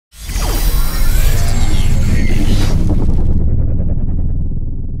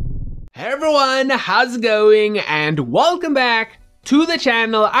everyone, how's it going? And welcome back to the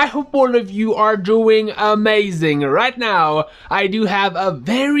channel. I hope all of you are doing amazing. Right now, I do have a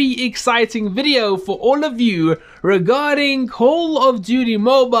very exciting video for all of you regarding Call of Duty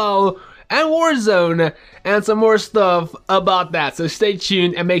Mobile and Warzone and some more stuff about that. So stay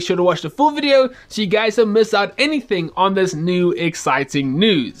tuned and make sure to watch the full video so you guys don't miss out anything on this new exciting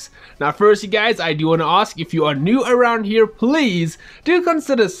news. Now first, you guys, I do want to ask, if you are new around here, please do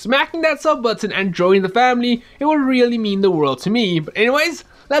consider smacking that sub button and joining the family. It will really mean the world to me. But anyways,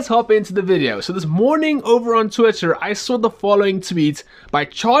 let's hop into the video. So this morning over on Twitter, I saw the following tweet by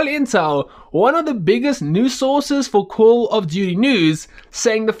Charlie Intel, one of the biggest news sources for Call of Duty news,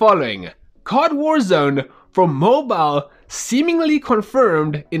 saying the following: COD Warzone for mobile seemingly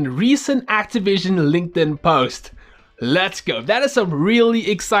confirmed in recent Activision LinkedIn post. Let's go. That is some really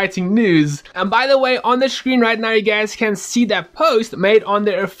exciting news. And by the way, on the screen right now, you guys can see that post made on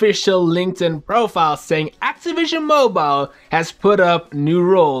their official LinkedIn profile saying Activision Mobile has put up new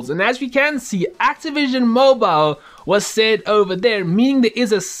roles. And as we can see, Activision Mobile was said over there, meaning there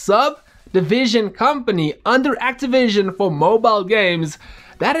is a subdivision company under Activision for mobile games.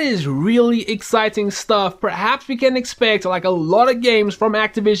 That is really exciting stuff. Perhaps we can expect like a lot of games from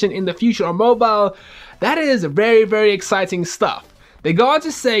Activision in the future on mobile. That is very, very exciting stuff. They go on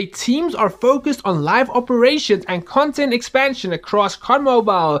to say teams are focused on live operations and content expansion across COD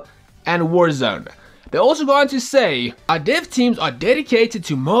Mobile and Warzone. They also go on to say our dev teams are dedicated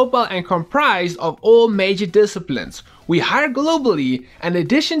to mobile and comprised of all major disciplines. We hire globally, and in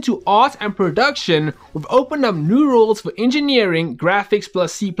addition to art and production, we've opened up new roles for engineering, graphics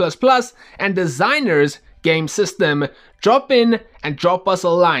plus C++, and designers, game system. Drop in and drop us a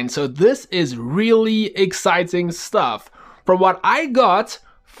line. So this is really exciting stuff. From what I got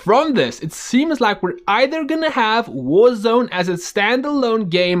from this, it seems like we're either gonna have Warzone as a standalone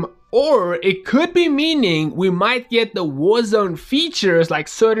game, or it could be meaning we might get the Warzone features, like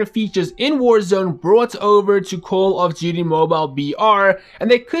certain features in Warzone, brought over to Call of Duty Mobile BR, and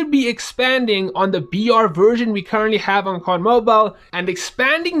they could be expanding on the BR version we currently have on COD Mobile and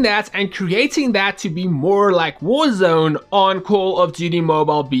expanding that and creating that to be more like Warzone on Call of Duty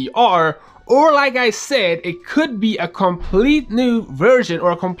Mobile BR. Or like I said, it could be a complete new version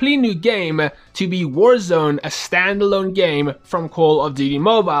or a complete new game to be Warzone, a standalone game from Call of Duty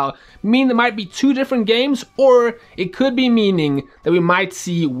Mobile. Meaning there might be two different games, or it could be meaning that we might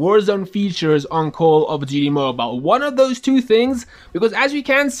see Warzone features on Call of Duty Mobile. One of those two things, because as we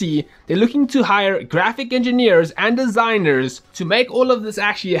can see, they're looking to hire graphic engineers and designers to make all of this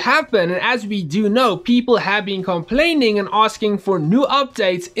actually happen. And as we do know, people have been complaining and asking for new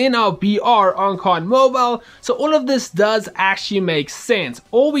updates in our BR on COD Mobile, so all of this does actually make sense.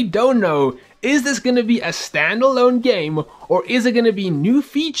 All we don't know, is this going to be a standalone game, or is it going to be new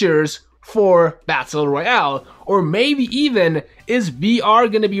features for Battle Royale? Or maybe even, is BR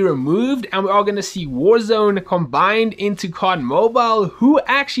going to be removed and we are going to see Warzone combined into COD Mobile? Who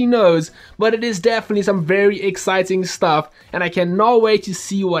actually knows? But it is definitely some very exciting stuff, and I cannot wait to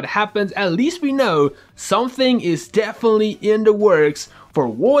see what happens. At least we know something is definitely in the works for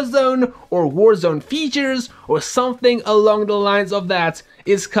Warzone, or Warzone features, or something along the lines of that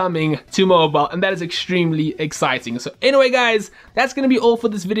is coming to mobile, and that is extremely exciting. So anyway guys, that's gonna be all for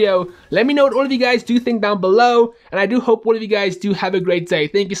this video. Let me know what all of you guys do think down below, and I do hope all of you guys do have a great day.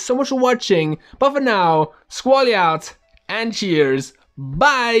 Thank you so much for watching, but for now, Squally out, and cheers,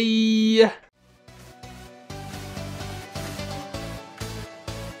 bye!